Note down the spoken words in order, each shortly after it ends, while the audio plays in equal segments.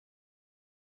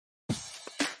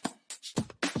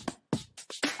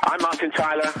I'm Martin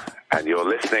Tyler, and you're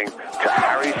listening to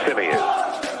Harry Symeou.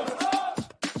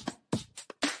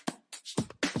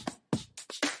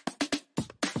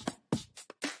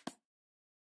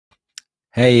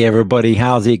 Hey everybody,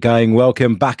 how's it going?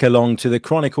 Welcome back along to the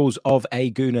Chronicles of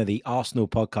a Gooner, the Arsenal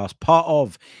podcast, part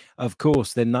of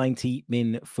course, the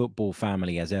 90-Min Football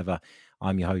family. As ever,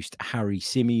 I'm your host, Harry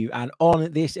Symeou, and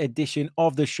on this edition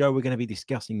of the show, we're going to be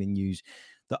discussing the news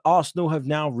that Arsenal have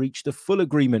now reached a full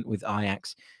agreement with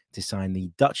Ajax to sign the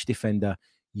Dutch defender,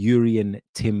 Jurrien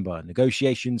Timber.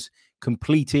 Negotiations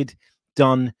completed,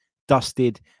 done,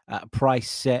 dusted,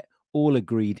 price set, all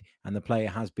agreed, and the player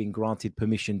has been granted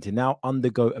permission to now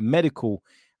undergo a medical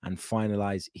and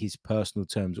finalize his personal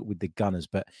terms with the Gunners.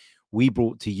 But we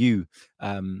brought to you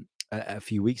a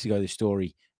few weeks ago the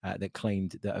story that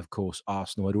claimed that, of course,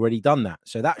 Arsenal had already done that.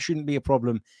 So that shouldn't be a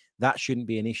problem. That shouldn't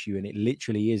be an issue. And it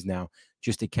literally is now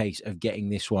just a case of getting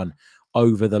this one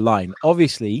over the line.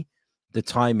 Obviously, the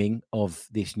timing of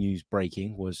this news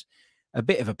breaking was a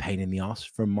bit of a pain in the ass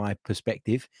from my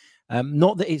perspective.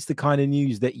 Not that it's the kind of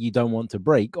news that you don't want to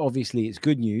break. Obviously, it's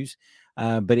good news,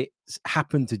 but it's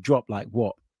happened to drop like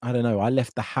what? I don't know. I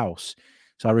left the house.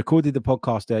 So I recorded the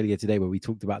podcast earlier today where we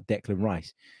talked about Declan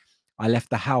Rice. I left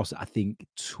the house, I think,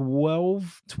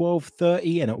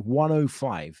 12:30, and at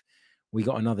 1:05, we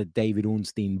got another David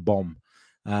Ornstein bomb.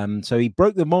 So he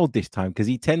broke the mold this time because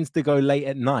he tends to go late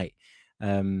at night.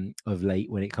 Of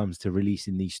late when it comes to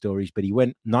releasing these stories, but he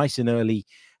went nice and early,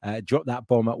 dropped that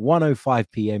bomb at 1:05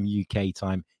 p.m. UK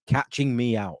time, catching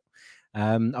me out.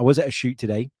 I was at a shoot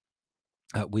today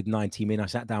with 90 Min. I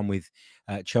sat down with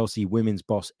Chelsea women's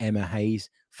boss Emma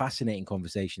Hayes. Fascinating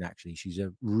conversation, actually. She's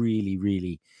a really,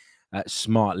 really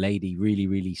smart lady, really,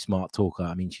 really smart talker.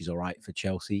 I mean, she's all right for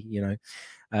Chelsea, you know,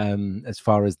 as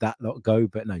far as that lot go.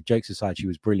 But no, jokes aside, she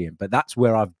was brilliant. But that's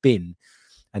where I've been.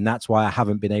 And that's why I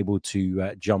haven't been able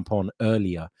to jump on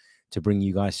earlier to bring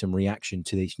you guys some reaction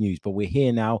to this news. But we're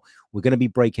here now. We're going to be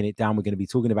breaking it down. We're going to be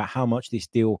talking about how much this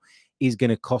deal is going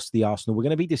to cost the Arsenal. We're going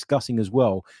to be discussing as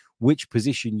well which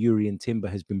position Jurrien Timber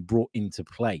has been brought into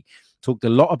play. Talked a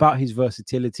lot about his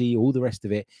versatility, all the rest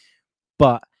of it.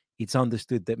 But it's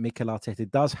understood that Mikel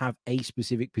Arteta does have a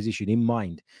specific position in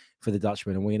mind for the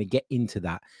Dutchman. And we're going to get into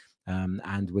that.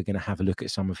 And we're going to have a look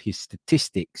at some of his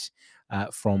statistics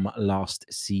from last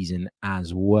season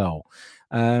as well.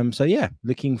 So, yeah,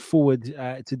 looking forward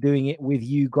to doing it with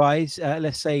you guys.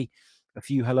 Let's say a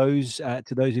few hellos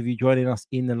to those of you joining us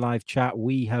in the live chat.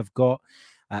 We have got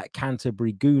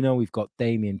Canterbury Guna. We've got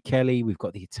Damien Kelly. We've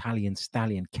got the Italian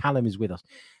Stallion. Callum is with us.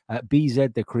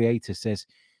 BZ, the creator, says,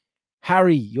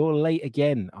 Harry, you're late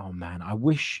again. Oh, man, I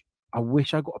wish I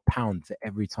got a pound for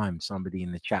every time somebody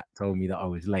in the chat told me that I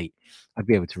was late. I'd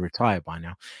be able to retire by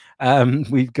now.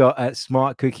 We've got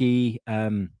Smart Cookie,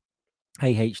 AHWR.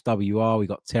 We've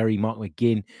got Terry Mark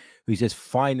McGinn, who says,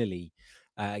 finally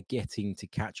getting to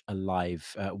catch a live.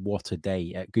 What a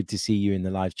day. Good to see you in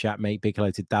the live chat, mate. Big hello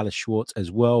to Dallas Schwartz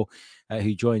as well,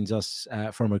 who joins us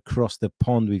from across the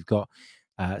pond. We've got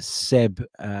Seb,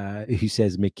 who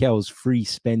says, Mikel's free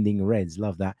spending Reds.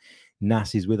 Love that.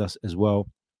 Nas is with us as well.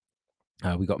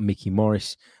 We got Mickey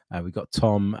Morris. We got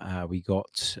Tom. We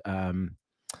got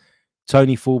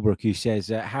Tony Fulbrook, who says,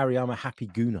 Harry, I'm a happy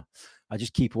gooner. I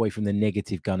just keep away from the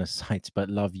negative gunner sites, but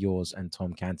love yours and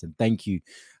Tom Canton. Thank you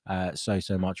so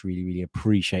much. Really, really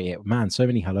appreciate it. Man, so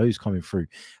many hellos coming through.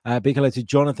 Big hello to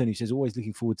Jonathan, who says, always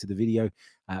looking forward to the video.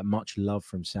 Much love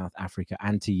from South Africa,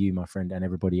 and to you, my friend, and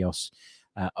everybody else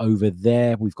over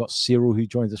there. We've got Cyril, who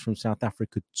joins us from South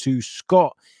Africa too.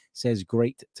 Scott says,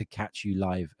 great to catch you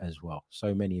live as well.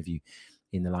 So many of you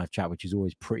in the live chat, which is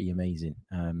always pretty amazing.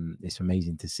 It's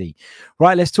amazing to see.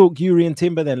 Right, let's talk Jurrien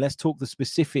Timber then. Let's talk the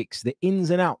specifics, the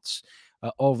ins and outs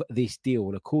of this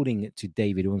deal. According to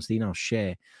David Ornstein, I'll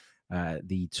share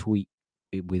the tweet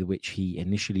with which he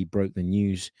initially broke the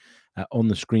news on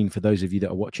the screen for those of you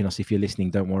that are watching us. If you're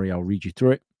listening, don't worry, I'll read you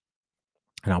through it.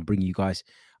 And I'll bring you guys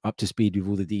up to speed with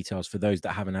all the details for those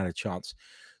that haven't had a chance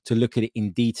to look at it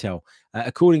in detail.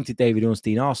 According to David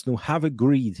Ornstein, Arsenal have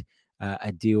agreed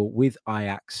a deal with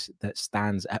Ajax that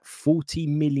stands at 40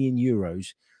 million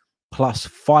euros plus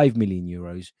 5 million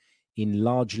euros in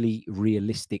largely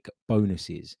realistic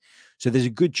bonuses. So there's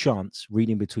a good chance,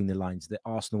 reading between the lines, that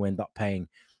Arsenal end up paying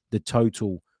the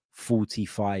total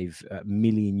 45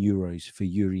 million euros for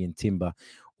Jurrien Timber,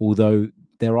 although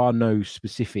there are no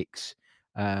specifics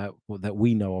that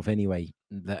we know of anyway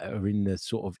that are in the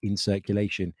sort of in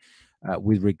circulation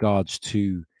with regards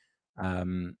to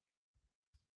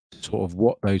sort of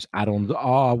what those add-ons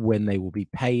are, when they will be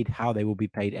paid, how they will be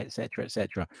paid, etc.,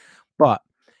 etc. But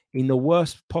in the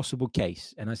worst possible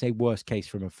case, and I say worst case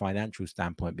from a financial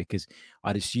standpoint, because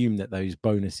I'd assume that those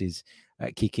bonuses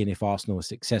kick in if Arsenal are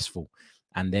successful,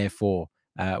 and therefore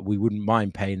we wouldn't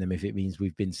mind paying them if it means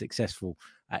we've been successful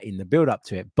in the build up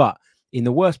to it. But in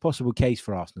the worst possible case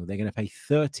for Arsenal, they're going to pay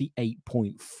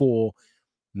 38.4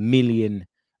 million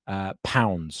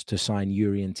pounds to sign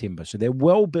Urian Timber. So they're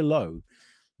well below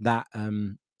that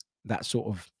that sort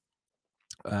of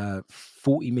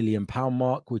 40 million pound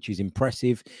mark, which is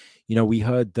impressive. You know, we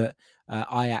heard that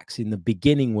Ajax in the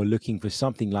beginning were looking for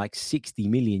something like 60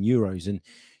 million euros. And,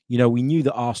 you know, we knew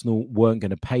that Arsenal weren't going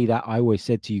to pay that. I always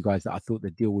said to you guys that I thought the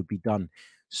deal would be done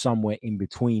somewhere in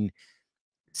between.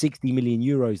 60 million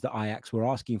euros that Ajax were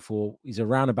asking for is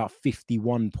around about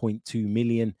 51.2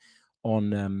 million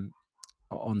on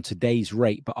today's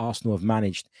rate, but Arsenal have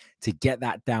managed to get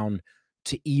that down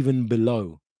to even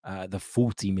below the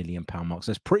 40 million pound mark.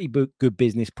 So it's pretty good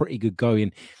business, pretty good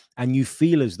going. And you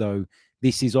feel as though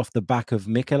this is off the back of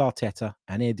Mikel Arteta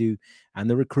and Edu and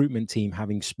the recruitment team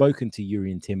having spoken to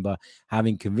Urian Timber,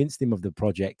 having convinced him of the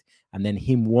project, and then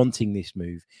him wanting this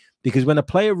move. Because when a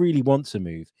player really wants a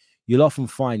move, you'll often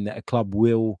find that a club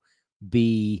will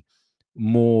be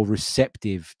more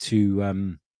receptive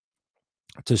to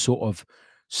sort of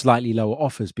slightly lower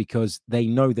offers because they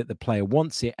know that the player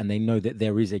wants it and they know that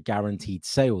there is a guaranteed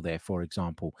sale there, for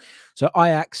example. So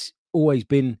Ajax always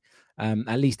been,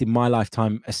 at least in my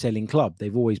lifetime, a selling club.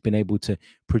 They've always been able to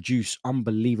produce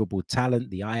unbelievable talent.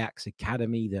 The Ajax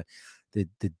Academy,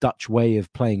 the Dutch way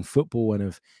of playing football and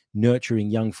of nurturing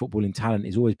young footballing talent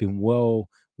has always been well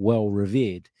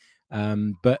revered.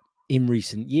 But in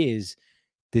recent years,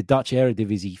 the Dutch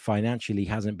Eredivisie financially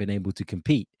hasn't been able to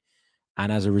compete. And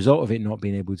as a result of it not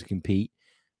being able to compete,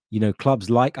 you know, clubs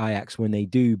like Ajax, when they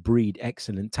do breed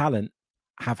excellent talent,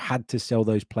 have had to sell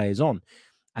those players on.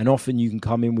 And often you can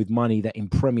come in with money that in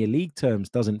Premier League terms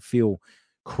doesn't feel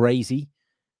crazy.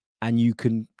 And you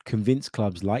can convince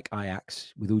clubs like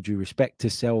Ajax, with all due respect, to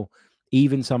sell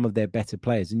even some of their better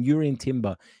players. And Urian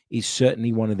Timber is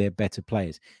certainly one of their better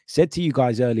players. Said to you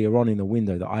guys earlier on in the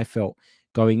window that I felt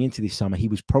going into this summer, he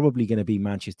was probably going to be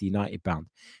Manchester United bound.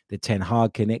 The Ten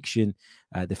Hag connection,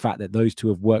 the fact that those two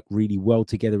have worked really well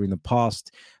together in the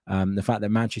past, the fact that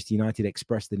Manchester United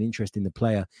expressed an interest in the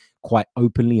player quite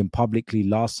openly and publicly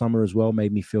last summer as well,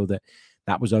 made me feel that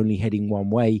that was only heading one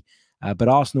way. But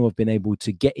Arsenal have been able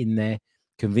to get in there,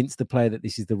 convince the player that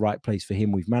this is the right place for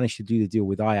him. We've managed to do the deal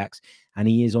with Ajax, and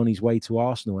he is on his way to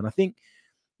Arsenal. And I think,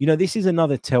 you know, this is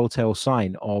another telltale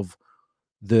sign of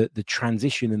the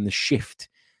transition and the shift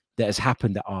that has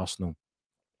happened at Arsenal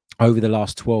over the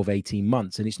last 12, 18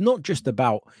 months. And it's not just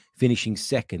about finishing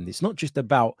second. It's not just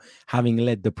about having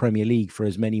led the Premier League for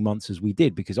as many months as we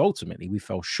did, because ultimately we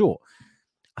fell short.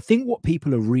 I think what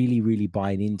people are really, really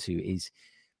buying into is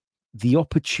the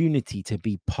opportunity to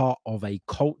be part of a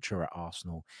culture at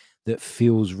Arsenal that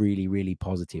feels really, really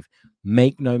positive.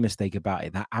 Make no mistake about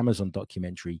it, that Amazon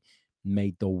documentary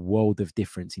made the world of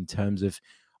difference in terms of,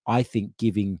 I think,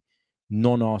 giving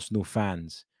non-Arsenal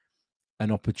fans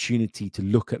an opportunity to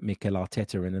look at Mikel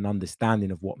Arteta and an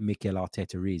understanding of what Mikel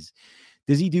Arteta is.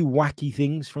 Does he do wacky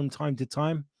things from time to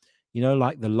time? You know,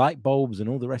 like the light bulbs and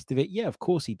all the rest of it? Yeah, of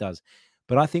course he does.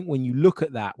 But I think when you look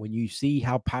at that, when you see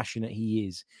how passionate he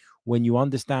is, when you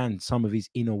understand some of his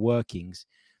inner workings,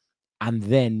 and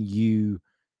then you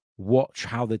watch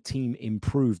how the team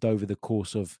improved over the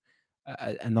course of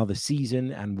another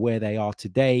season and where they are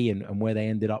today and where they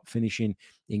ended up finishing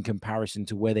in comparison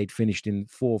to where they'd finished in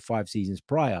 4 or 5 seasons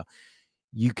prior,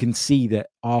 you can see that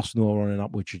Arsenal are on an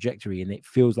upward trajectory, and it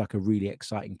feels like a really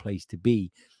exciting place to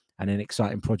be and an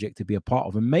exciting project to be a part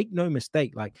of. And make no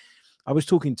mistake, like I was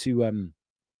talking to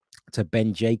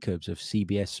Ben Jacobs of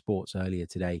CBS Sports earlier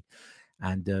today,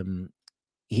 and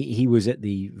he was at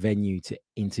the venue to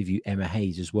interview Emma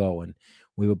Hayes as well. And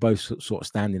we were both sort of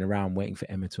standing around waiting for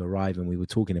Emma to arrive. And we were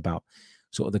talking about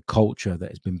sort of the culture that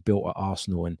has been built at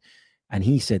Arsenal. And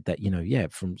he said that, you know, yeah,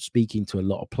 from speaking to a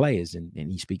lot of players, and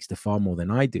he speaks to far more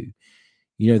than I do,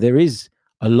 you know, there is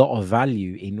a lot of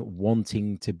value in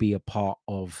wanting to be a part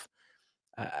of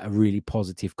a really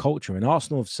positive culture. And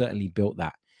Arsenal have certainly built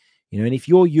that, you know. And if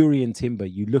you're Urian Timber,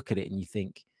 you look at it and you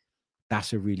think,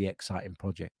 that's a really exciting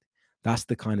project. That's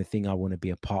the kind of thing I want to be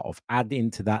a part of. Add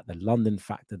into that the London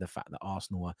factor, the fact that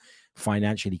Arsenal are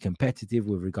financially competitive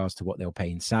with regards to what they'll pay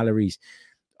in salaries,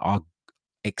 are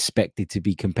expected to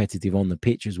be competitive on the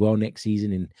pitch as well next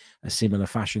season in a similar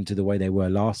fashion to the way they were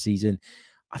last season.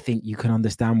 I think you can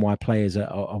understand why players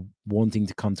are wanting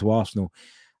to come to Arsenal.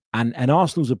 And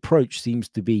Arsenal's approach seems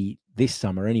to be, this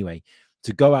summer anyway,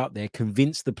 to go out there,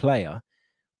 convince the player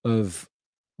of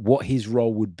what his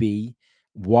role would be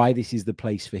why this is the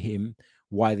place for him,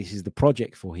 why this is the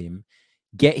project for him,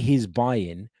 get his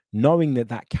buy-in, knowing that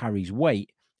that carries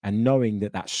weight and knowing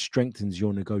that that strengthens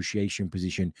your negotiation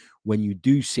position when you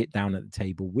do sit down at the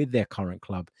table with their current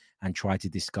club and try to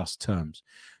discuss terms.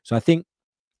 So I think,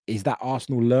 is that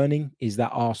Arsenal learning? Is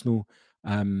that Arsenal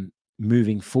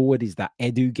moving forward? Is that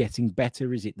Edu getting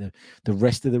better? Is it the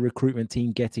rest of the recruitment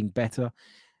team getting better?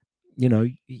 You know,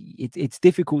 it's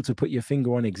difficult to put your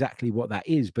finger on exactly what that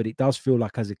is, but it does feel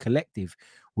like as a collective,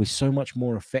 we're so much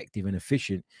more effective and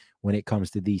efficient when it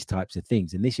comes to these types of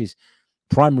things. And this is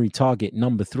primary target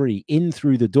number 3 in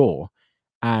through the door,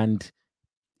 and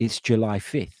it's July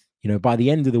 5th. You know, by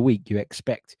the end of the week, you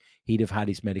expect he'd have had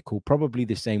his medical. Probably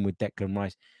the same with Declan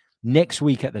Rice. Next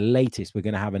week at the latest, we're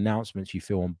going to have announcements, you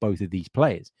feel, on both of these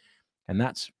players. And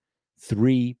that's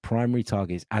 3 primary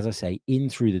targets, as I say, in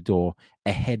through the door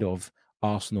ahead of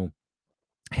Arsenal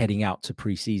heading out to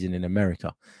pre-season in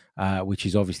America, which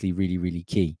is obviously really, really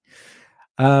key.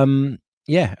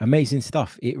 Yeah, amazing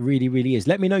stuff. It really, really is.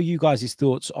 Let me know you guys'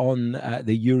 thoughts on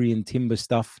the Jurrien Timber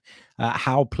stuff.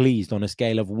 How pleased on a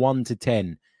scale of 1 to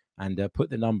 10, and put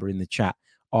the number in the chat,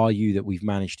 are you that we've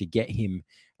managed to get him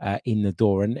in the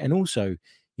door? And also,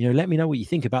 you know, let me know what you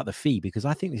think about the fee, because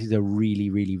I think this is a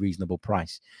really, really reasonable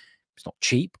price. It's not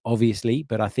cheap, obviously,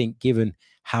 but I think given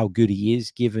how good he is,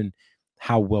 given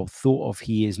how well thought of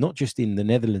he is, not just in the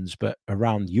Netherlands, but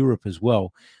around Europe as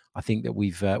well, I think that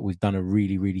we've done a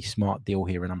really, really smart deal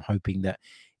here. And I'm hoping that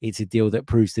it's a deal that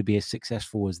proves to be as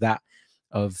successful as that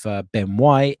of Ben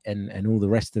White and all the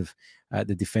rest of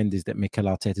the defenders that Mikel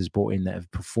Arteta's brought in that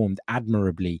have performed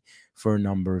admirably for a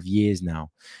number of years now.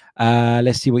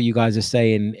 Let's see what you guys are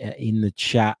saying in the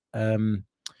chat.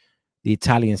 The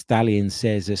Italian Stallion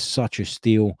says there's such a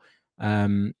steal.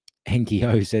 Henky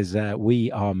Ho says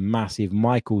we are massive.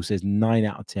 Michael says 9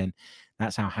 out of 10.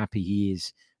 That's how happy he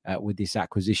is with this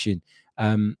acquisition.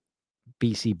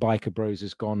 BC Biker Bros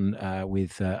has gone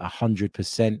with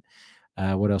 100%.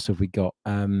 What else have we got?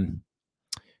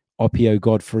 Opio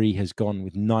Godfrey has gone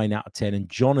with 9 out of 10. And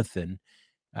Jonathan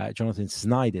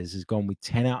Snyders has gone with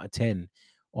 10 out of 10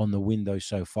 on the window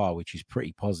so far, which is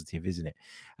pretty positive, isn't it?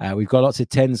 We've got lots of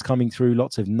 10s coming through,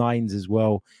 lots of 9s as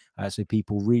well. So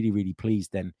people really, really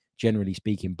pleased then, generally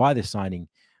speaking, by the signing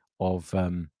of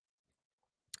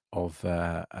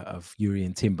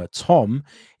Jurrien Timber. Tom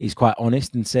is quite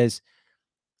honest and says,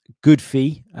 good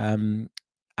fee, and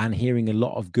hearing a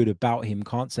lot of good about him.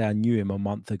 Can't say I knew him a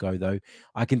month ago, though.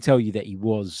 I can tell you that he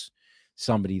was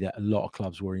somebody that a lot of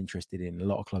clubs were interested in, a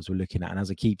lot of clubs were looking at. And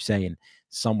as I keep saying,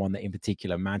 someone that in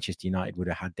particular Manchester United would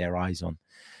have had their eyes on.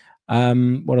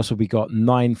 What else have we got?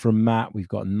 9 from Matt. We've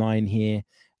got 9 here.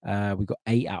 We've got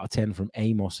 8 out of 10 from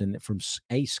Amos, and from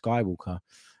A Skywalker.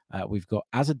 We've got,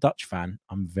 as a Dutch fan,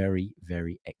 I'm very,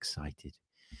 very excited.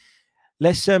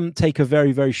 Let's take a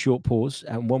very, very short pause.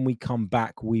 And when we come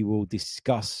back, we will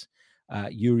discuss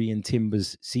Jurrien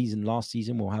Timber's season last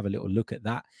season. We'll have a little look at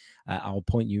that. I'll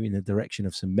point you in the direction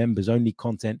of some members-only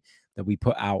content that we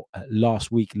put out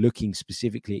last week, looking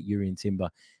specifically at Jurrien Timber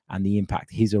and the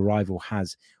impact his arrival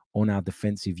has on our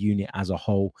defensive unit as a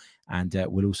whole. And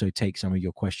we'll also take some of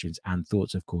your questions and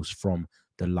thoughts, of course, from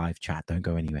the live chat. Don't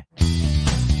go anywhere.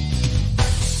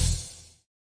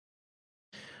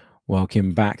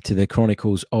 Welcome back to the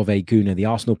Chronicles of a Gooner, the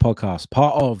Arsenal podcast,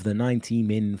 part of the 90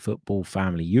 Min football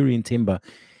family. Jurrien Timber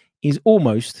is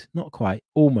almost, not quite,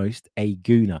 almost a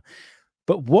Gooner.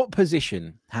 But what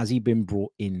position has he been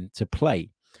brought in to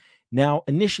play? Now,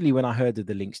 initially, when I heard of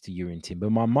the links to Jurrien Timber,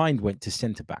 my mind went to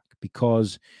centre-back,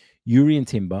 because Jurrien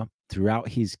Timber, throughout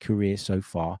his career so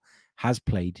far, has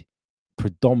played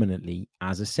predominantly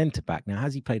as a centre-back. Now,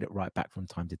 has he played at right-back from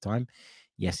time to time?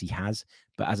 Yes, he has.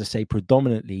 But as I say,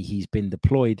 predominantly, he's been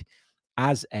deployed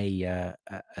as a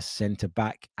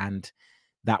centre-back, and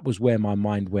that was where my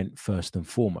mind went first and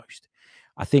foremost.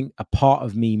 I think a part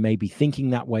of me maybe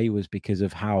thinking that way was because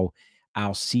of how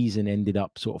our season ended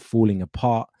up sort of falling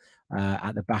apart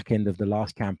at the back end of the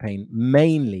last campaign,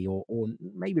 mainly, or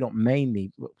maybe not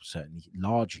mainly, well, certainly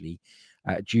largely,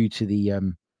 due to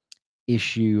the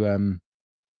issue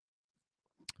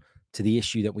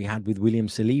that we had with William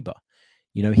Saliba.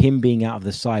 You know, him being out of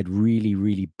the side really,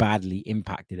 really badly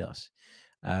impacted us,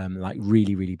 like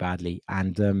really, really badly.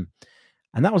 And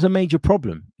that was a major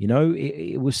problem. You know,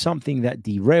 it was something that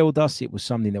derailed us. It was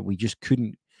something that we just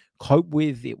couldn't cope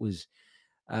with. It was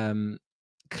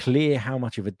clear how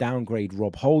much of a downgrade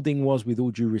Rob Holding was, with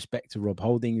all due respect to Rob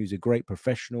Holding, who's a great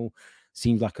professional,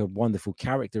 seems like a wonderful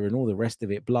character and all the rest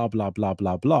of it, blah, blah, blah,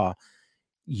 blah, blah.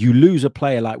 You lose a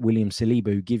player like William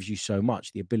Saliba, who gives you so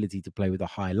much, the ability to play with a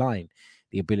high line,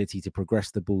 the ability to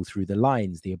progress the ball through the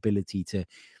lines, the ability to,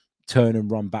 turn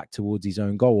and run back towards his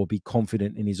own goal or be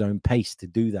confident in his own pace to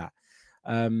do that.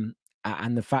 And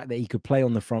the fact that he could play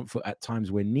on the front foot at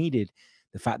times when needed,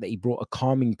 the fact that he brought a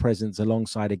calming presence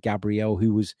alongside a Gabriel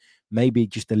who was maybe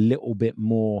just a little bit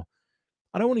more,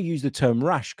 I don't want to use the term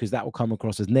rash because that will come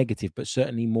across as negative, but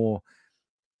certainly more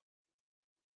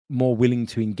willing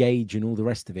to engage and all the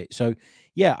rest of it. So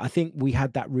yeah, I think we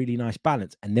had that really nice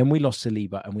balance. And then we lost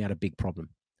Saliba and we had a big problem,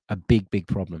 a big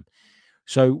problem.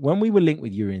 So when we were linked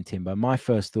with Urian Timber, my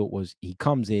first thought was he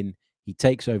comes in, he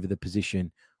takes over the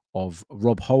position of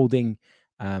Rob Holding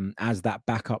as that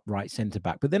backup right centre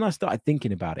back. But then I started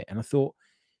thinking about it and I thought,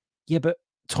 yeah, but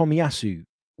Tomiyasu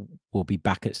will be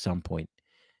back at some point,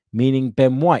 meaning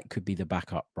Ben White could be the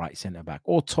backup right centre back,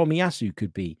 or Tomiyasu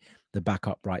could be the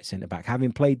backup right centre back,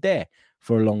 having played there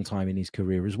for a long time in his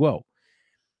career as well.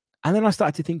 And then I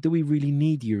started to think, do we really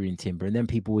need Urian Timber? And then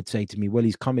people would say to me, well,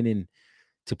 he's coming in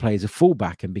to play as a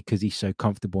fullback, and because he's so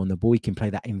comfortable on the ball, he can play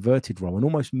that inverted role and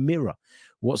almost mirror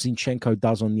what Zinchenko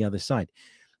does on the other side.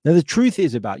 Now, the truth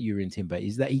is about Urian Timber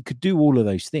is that he could do all of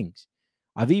those things.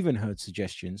 I've even heard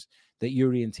suggestions that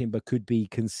Urian Timber could be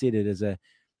considered as a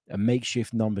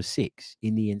makeshift number 6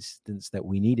 in the instance that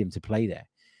we need him to play there.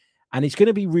 And it's going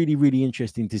to be really, really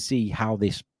interesting to see how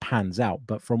this pans out.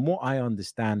 But from what I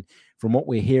understand, from what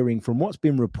we're hearing, from what's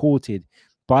been reported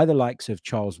by the likes of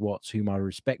Charles Watts, whom I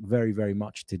respect very, very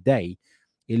much today,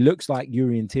 it looks like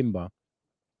Urian Timber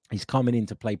is coming in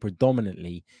to play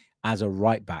predominantly as a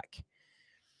right back.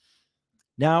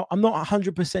 Now, I'm not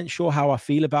 100% sure how I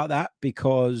feel about that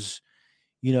because,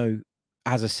 you know,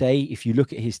 as I say, if you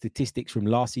look at his statistics from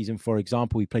last season, for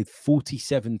example, he played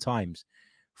 47 times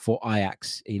for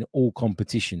Ajax in all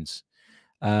competitions.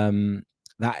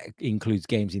 That includes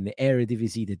games in the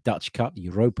Eredivisie, the Dutch Cup, the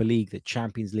Europa League, the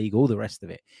Champions League, all the rest of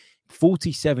it.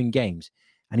 47 games.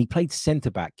 And he played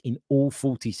centre-back in all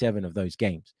 47 of those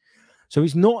games. So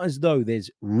it's not as though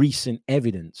there's recent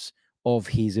evidence of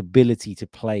his ability to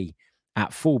play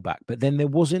at fullback. But then there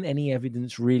wasn't any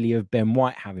evidence really of Ben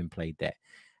White having played there.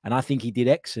 And I think he did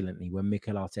excellently when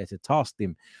Mikel Arteta tasked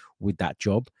him with that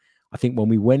job. I think when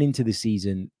we went into the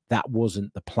season, that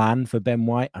wasn't the plan for Ben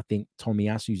White. I think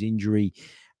Tomiyasu's injury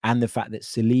and the fact that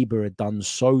Saliba had done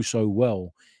so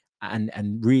well and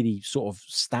really sort of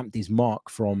stamped his mark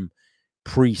from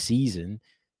pre-season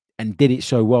and did it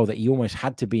so well that he almost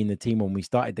had to be in the team when we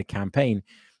started the campaign,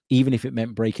 even if it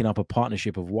meant breaking up a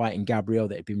partnership of White and Gabriel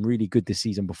that had been really good this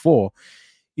season before.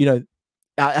 You know,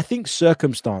 I think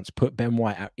circumstance put Ben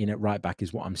White in at right back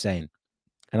is what I'm saying.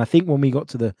 And I think when we got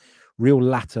to the real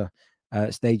latter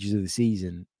stages of the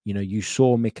season, you know, you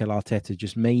saw Mikel Arteta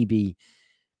just maybe,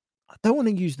 I don't want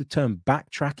to use the term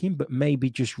backtracking, but maybe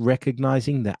just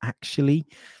recognizing that actually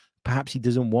perhaps he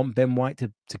doesn't want Ben White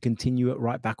to continue at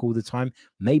right back all the time.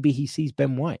 Maybe he sees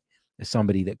Ben White as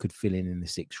somebody that could fill in the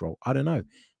 6th role. I don't know.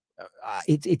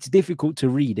 It's difficult to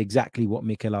read exactly what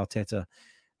Mikel Arteta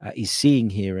is seeing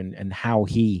here and how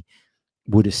he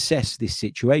would assess this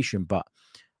situation. But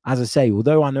as I say,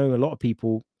 although I know a lot of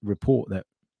people report that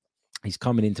he's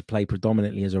coming into play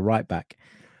predominantly as a right back,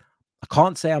 I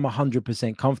can't say I'm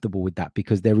 100% comfortable with that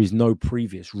because there is no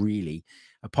previous really,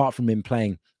 apart from him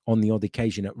playing on the odd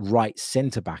occasion at right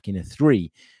centre back in a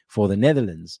 3 for the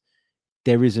Netherlands.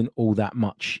 There isn't all that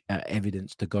much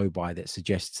evidence to go by that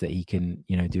suggests that he can,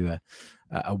 you know, do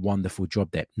a wonderful job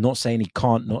there. Not saying he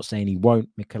can't, not saying he won't.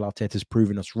 Mikel Arteta's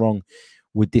proven us wrong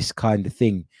with this kind of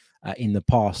thing in the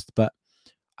past, but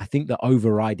I think the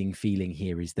overriding feeling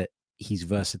here is that he's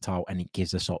versatile and it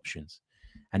gives us options.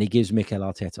 And it gives Mikel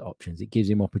Arteta options. It gives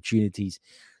him opportunities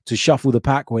to shuffle the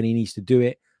pack when he needs to do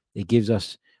it. It gives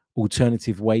us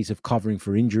alternative ways of covering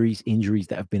for injuries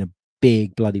that have been a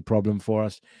big bloody problem for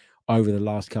us over the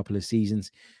last couple of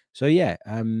seasons. So yeah,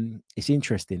 it's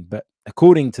interesting. But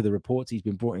according to the reports, he's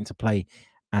been brought into play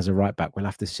as a right back. We'll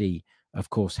have to see, of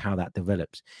course, how that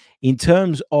develops. In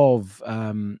terms of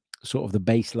sort of the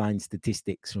baseline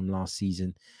statistics from last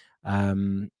season,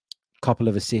 couple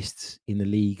of assists in the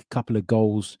league, couple of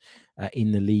goals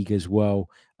in the league as well.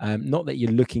 Not that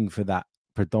you're looking for that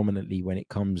predominantly when it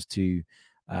comes to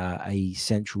a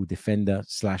central defender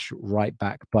 / right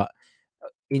back, but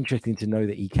interesting to know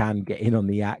that he can get in on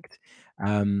the act.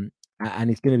 And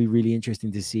it's going to be really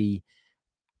interesting to see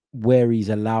where he's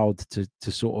allowed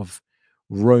to sort of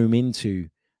roam into.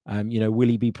 You know, will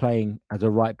he be playing as a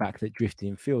right back that drifts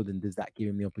in field, and does that give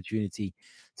him the opportunity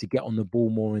to get on the ball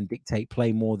more and dictate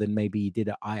play more than maybe he did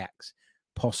at Ajax?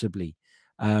 Possibly.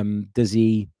 Does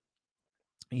he,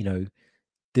 you know,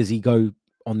 does he go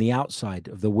on the outside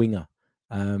of the winger?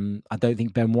 I don't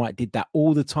think Ben White did that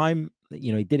all the time.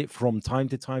 You know, he did it from time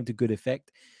to time to good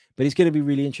effect, But it's going to be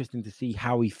really interesting to see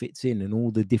how he fits in and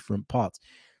all the different parts.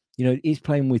 Is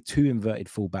playing with two inverted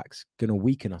fullbacks going to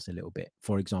weaken us a little bit,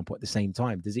 for example, at the same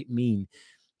time? Does it mean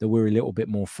that we're a little bit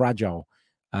more fragile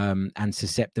and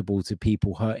susceptible to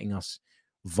people hurting us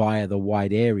via the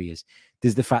wide areas?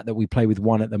 Does the fact that we play with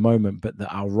one at the moment, but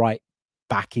that our right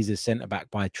back is a centre-back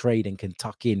by trade and can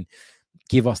tuck in,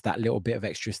 give us that little bit of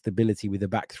extra stability with the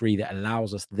back three that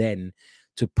allows us then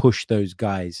to push those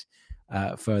guys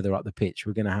further up the pitch?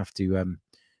 We're going to have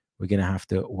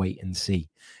to wait and see.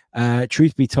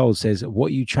 Truth be told says, what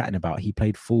are you chatting about? He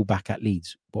played fullback at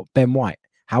Leeds. But Ben White,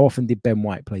 how often did Ben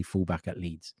White play fullback at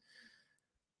Leeds?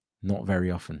 Not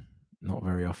very often. Not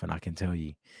very often, I can tell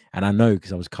you. And I know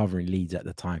because I was covering Leeds at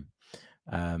the time.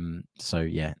 So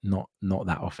yeah, not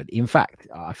that often. In fact,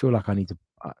 I feel like I need to.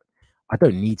 I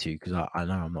don't need to because I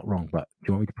know I'm not wrong. But do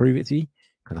you want me to prove it to you?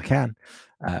 Because I can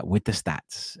with the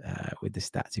stats.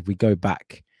 If we go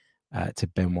back to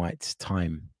Ben White's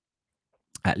time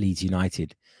at Leeds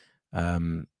United,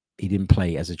 he didn't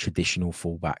play as a traditional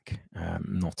fullback.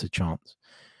 Not a chance.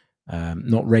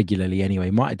 Not regularly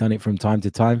anyway. Might have done it from time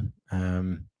to time.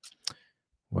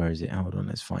 Where is it? Hold on,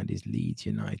 let's find his Leeds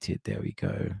United. There we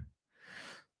go.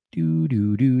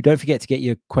 Don't forget to get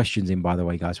your questions in, by the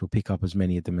way, guys. We'll pick up as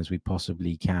many of them as we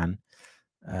possibly can.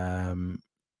 Where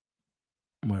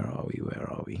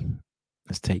are we?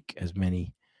 Let's take as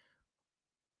many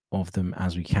of them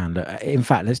as we can. In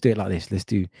fact, let's do it like this. Let's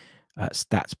do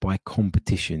stats by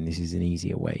competition. This is an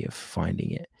easier way of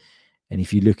finding it. And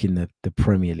if you look in the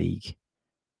Premier League,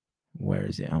 where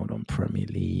is it? Hold on, Premier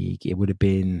League. It would have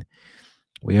been,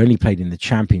 we only played in the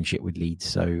Championship with Leeds,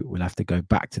 so we'll have to go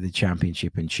back to the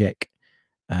Championship and check.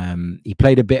 He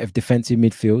played a bit of defensive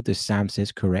midfield, as Sam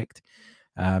says, correct.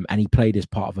 And he played as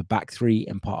part of a back three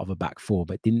and part of a back four,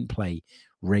 but didn't play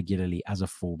regularly as a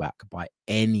fullback by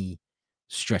any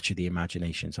stretch of the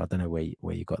imagination. So I don't know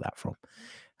where you got that from.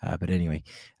 But anyway,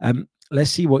 let's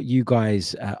see what you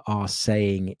guys are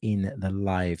saying in the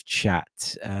live chat.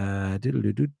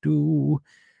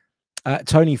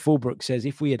 Tony Fulbrook says,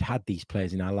 if we had had these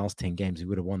players in our last 10 games, we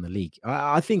would have won the league.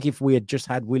 I think if we had just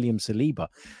had William Saliba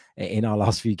in our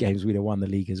last few games, we'd have won the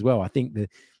league as well. I think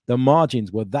the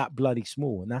margins were that bloody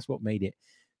small, and that's what made it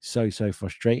so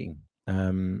frustrating.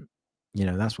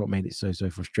 That's what made it so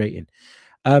frustrating.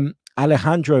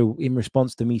 Alejandro, in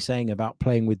response to me saying about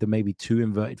playing with the maybe two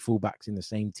inverted fullbacks in the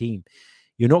same team,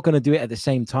 you're not going to do it at the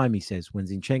same time, he says. When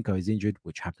Zinchenko is injured,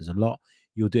 which happens a lot,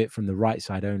 you'll do it from the right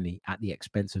side only at the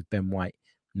expense of Ben White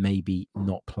maybe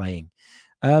not playing.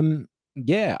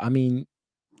 Yeah, I mean,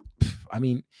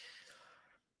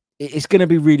 it's going to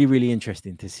be really, really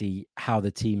interesting to see how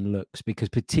the team looks, because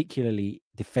particularly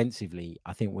defensively,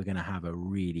 I think we're going to have a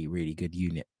really, really good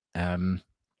unit.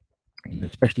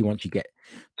 Especially once you get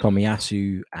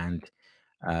Tomiyasu and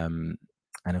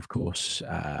of course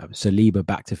Saliba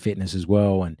back to fitness as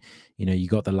well, and you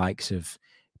got the likes of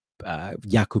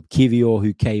Jakub Kivior,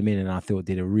 who came in and I thought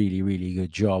did a really, really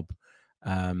good job.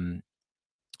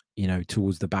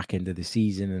 Towards the back end of the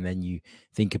season, and then you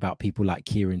think about people like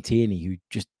Kieran Tierney, who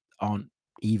just aren't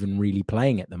even really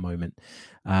playing at the moment,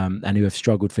 and who have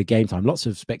struggled for game time. Lots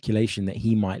of speculation that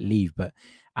he might leave, but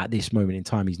at this moment in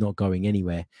time, he's not going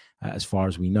anywhere, as far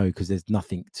as we know, because there's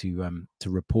nothing to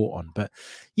report on. But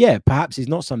yeah, perhaps it's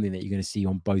not something that you're going to see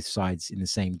on both sides in the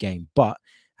same game, but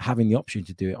having the option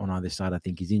to do it on either side, I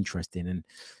think, is interesting. And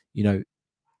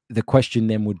the question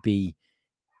then would be,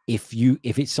 if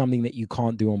it's something that you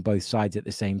can't do on both sides at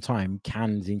the same time,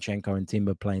 can Zinchenko and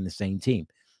Timber play in the same team,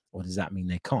 or does that mean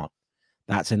they can't?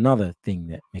 That's another thing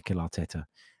that Mikel Arteta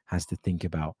has to think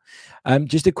about.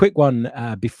 Just a quick one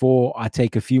before I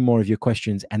take a few more of your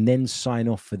questions and then sign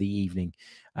off for the evening.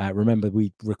 Remember,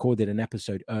 we recorded an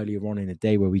episode earlier on in the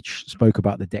day where we spoke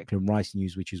about the Declan Rice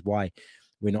news, which is why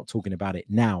we're not talking about it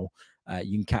now.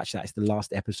 You can catch that. It's the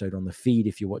last episode on the feed.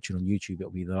 If you're watching on YouTube,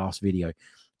 it'll be the last video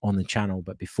on the channel.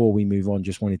 But before we move on,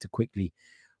 just wanted to quickly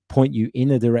point you in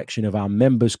the direction of our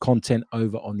members content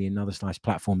over on the Another Slice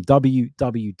platform,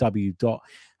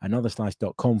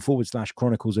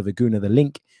 www.anotherslice.com/Chronicles of a Gooner. The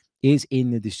link is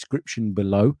in the description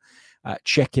below.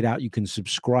 Check it out. You can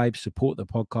subscribe, support the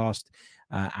podcast,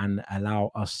 and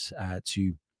allow us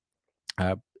to,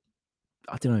 I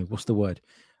don't know, what's the word?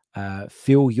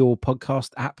 Fill your podcast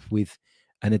app with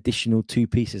an additional 2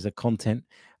 pieces of content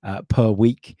per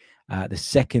week. The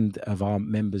second of our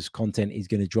members' content is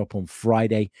going to drop on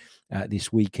Friday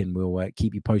this week, and we'll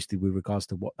keep you posted with regards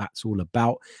to what that's all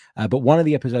about. But one of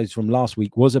the episodes from last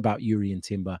week was about Jurrien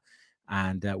Timber,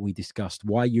 and we discussed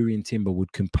why Jurrien Timber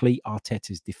would complete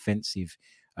Arteta's defensive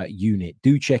unit.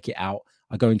 Do check it out.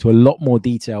 I go into a lot more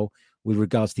detail with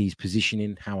regards to his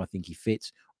positioning, how I think he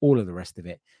fits, all of the rest of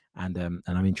it. And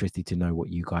I'm interested to know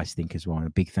what you guys think as well. And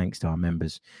a big thanks to our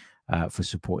members for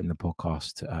supporting the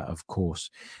podcast, of course.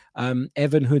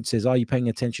 Evan Hood says, are you paying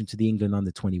attention to the England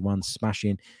under-21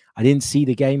 smashing? I didn't see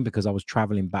the game because I was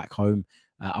traveling back home.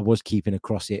 I was keeping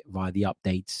across it via the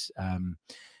updates.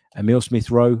 Emile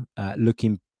Smith-Rowe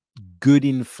looking good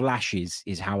in flashes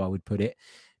is how I would put it,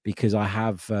 because I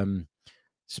have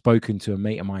spoken to a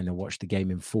mate of mine that watched the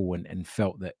game in full and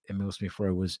felt that Emile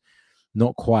Smith-Rowe was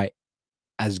not quite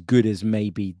as good as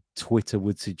maybe Twitter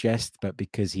would suggest, but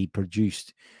because he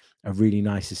produced a really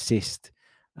nice assist,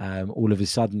 all of a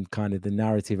sudden kind of the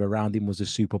narrative around him was a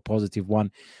super positive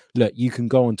one. Look, you can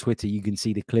go on Twitter, you can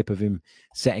see the clip of him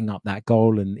setting up that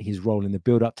goal and his role in the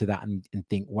build up to that and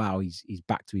think, wow, he's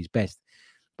back to his best.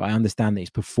 But I understand that his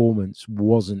performance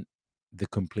wasn't the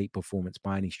complete performance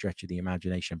by any stretch of the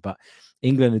imagination. But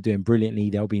England are doing brilliantly.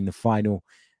 They'll be in the final,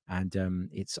 and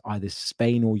it's either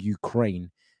Spain or Ukraine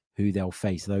who they'll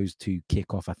face. Those two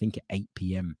kick off, I think, at 8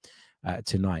 p.m.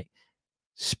 Tonight.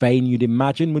 Spain, you'd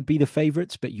imagine, would be the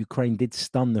favourites, but Ukraine did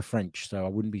stun the French, so I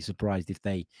wouldn't be surprised if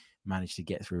they managed to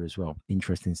get through as well.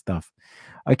 Interesting stuff.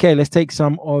 Okay, let's take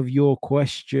some of your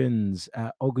questions.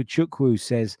 Oguchukwu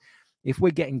says, if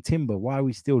we're getting Timber, why are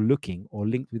we still looking or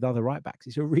linked with other right backs?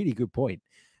 It's a really good point.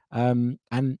 And,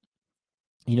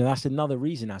 you know, that's another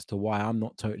reason as to why I'm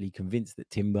not totally convinced that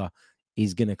Timber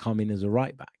is going to come in as a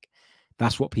right back.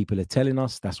 That's what people are telling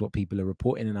us. That's what people are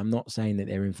reporting. And I'm not saying that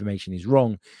their information is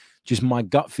wrong. Just my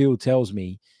gut feel tells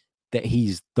me that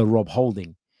he's the Rob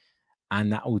Holding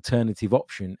and that alternative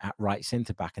option at right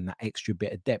centre back and that extra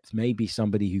bit of depth. Maybe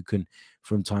somebody who can,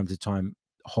 from time to time,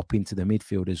 hop into the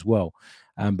midfield as well.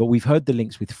 But we've heard the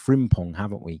links with Frimpong,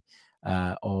 haven't we,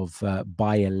 of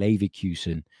Bayer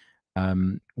Leverkusen.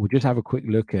 We'll just have a quick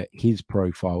look at his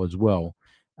profile as well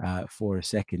for a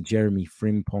second. Jeremy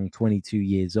Frimpong, 22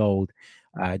 years old,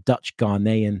 Dutch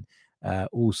Ghanaian,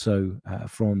 also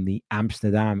from the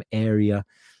Amsterdam area.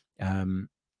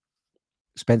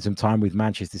 Spent some time with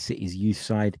Manchester City's youth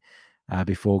side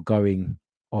before going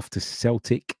off to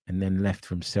Celtic and then left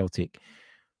from Celtic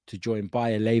to join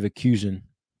Bayer Leverkusen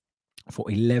for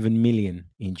 11 million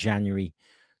in January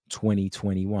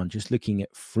 2021. Just looking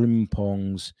at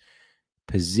Frimpong's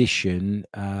position,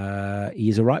 he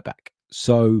is a right back.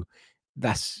 So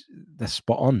that's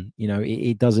spot on. You know,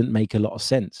 it doesn't make a lot of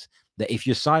sense that if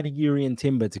you're signing Jurrien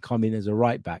Timber to come in as a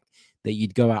right back, that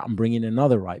you'd go out and bring in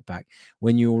another right back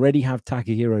when you already have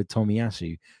Takahiro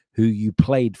Tomiyasu, who you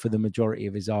played for the majority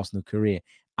of his Arsenal career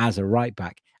as a right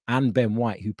back, and Ben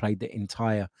White, who played the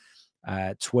entire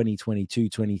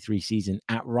 2022-23 season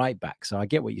at right back. So I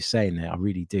get what you're saying there. I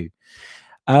really do.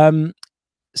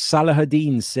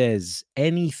 Salahuddin says,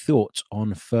 any thoughts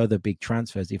on further big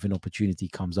transfers if an opportunity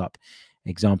comes up?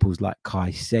 Examples like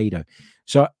Caicedo.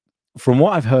 So from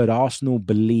what I've heard, Arsenal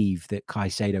believe that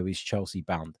Caicedo is Chelsea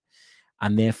bound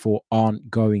and therefore aren't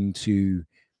going to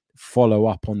follow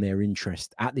up on their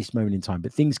interest at this moment in time.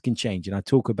 But things can change. And I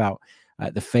talk about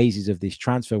the phases of this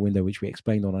transfer window, which we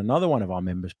explained on another one of our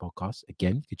members' podcasts.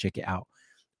 Again, you can check it out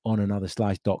on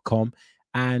anotherslice.com.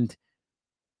 And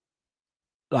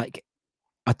like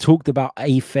I talked about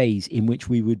a phase in which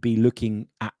we would be looking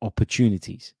at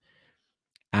opportunities.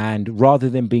 And rather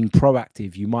than being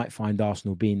proactive, you might find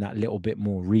Arsenal being that little bit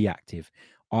more reactive,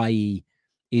 i.e.,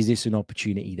 is this an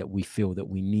opportunity that we feel that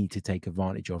we need to take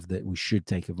advantage of, that we should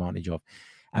take advantage of?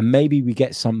 And maybe we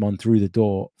get someone through the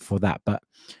door for that. But,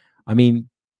 I mean,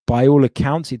 by all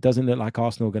accounts, it doesn't look like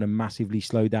Arsenal are going to massively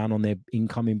slow down on their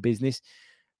incoming business.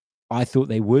 I thought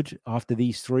they would after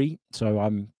these three. So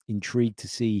I'm intrigued to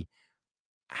see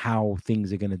how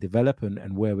things are going to develop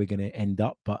and where we're going to end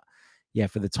up. But yeah,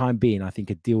 for the time being, I think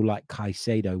a deal like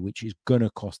Caicedo, which is going to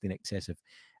cost in excess of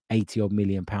 80 odd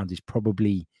million pounds, is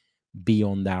probably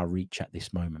beyond our reach at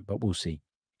this moment. But we'll see.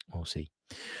 We'll see.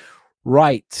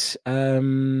 Right.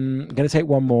 I'm going to take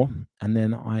one more and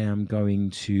then I am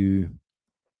going to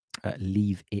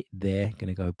leave it there. Going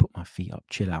to go put my feet up,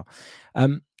 chill out.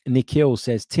 Nikhil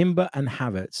says, Timber and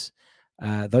Havertz,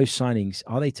 those signings,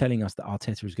 are they telling us that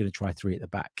Arteta is going to try three at the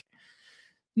back?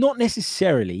 Not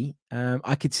necessarily.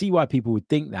 I could see why people would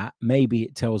think that. Maybe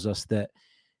it tells us that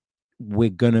we're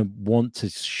going to want to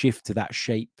shift to that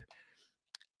shape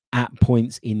at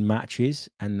points in matches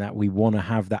and that we want to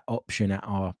have that option at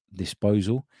our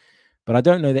disposal. But I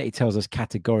don't know that it tells us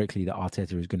categorically that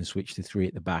Arteta is going to switch to three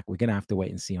at the back. We're going to have to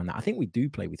wait and see on that. I think we do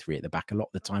play with three at the back a lot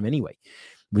of the time anyway,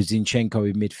 with Zinchenko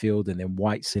in midfield and then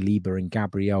White, Saliba and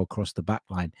Gabriel across the back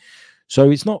line. So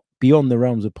it's not beyond the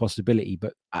realms of possibility.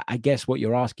 But I guess what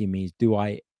you're asking me is, do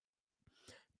I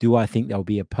think there'll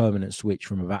be a permanent switch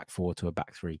from a back four to a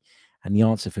back three? And the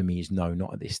answer for me is no,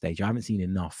 not at this stage. I haven't seen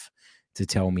enough to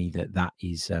tell me that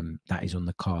is on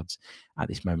the cards at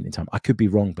this moment in time. I could be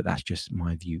wrong, but that's just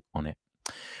my view on it.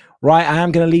 Right, I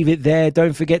am going to leave it there.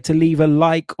 Don't forget to leave a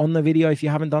like on the video if you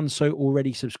haven't done so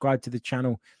already. Subscribe to the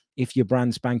channel if you're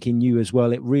brand spanking new as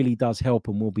well. It really does help,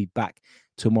 and we'll be back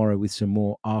tomorrow with some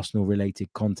more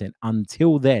Arsenal-related content.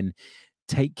 Until then,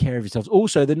 take care of yourselves.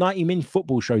 Also, the 90 Min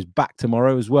football show's back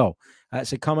tomorrow as well.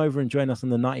 So come over and join us on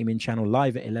the 90 Min channel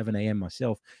live at 11 a.m.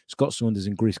 Myself, Scott Saunders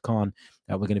and Gris Khan.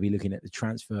 We're going to be looking at the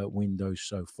transfer window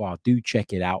so far. Do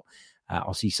check it out.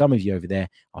 I'll see some of you over there.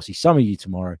 I'll see some of you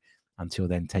tomorrow. Until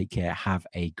then, take care. Have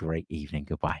a great evening.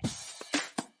 Goodbye.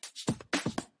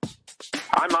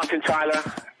 I'm Martin Tyler,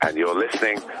 and you're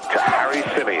listening to Harry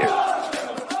Symeou.